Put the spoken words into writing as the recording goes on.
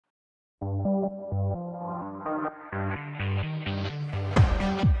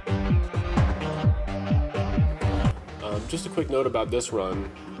just a quick note about this run.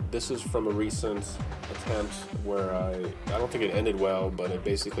 This is from a recent attempt where I don't think it ended well, but it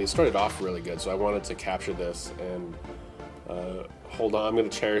basically started off really good, so I wanted to capture this and hold on. I'm going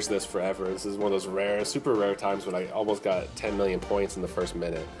to cherish this forever. This is one of those rare, super rare times when I almost got 10 million points in the first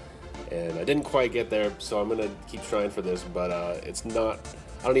minute, and I didn't quite get there, so I'm going to keep trying for this, but it's not,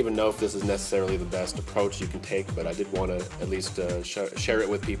 I don't even know if this is necessarily the best approach you can take, but I did want to at least share it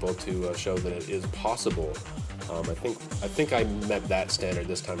with people to show that it is possible. I think I met that standard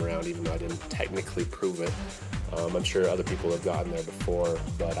this time around, even though I didn't technically prove it. I'm sure other people have gotten there before,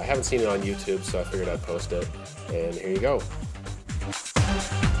 but I haven't seen it on YouTube, so I figured I'd post it, and here you go.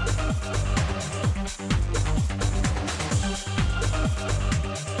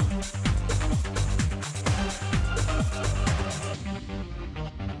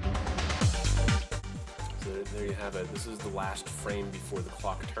 So there you have it. This is the last frame before the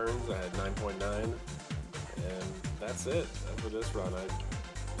clock turns. I had 9.9, and that's it for this run.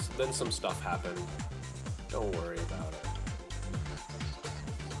 Then some stuff happened. Don't worry about it.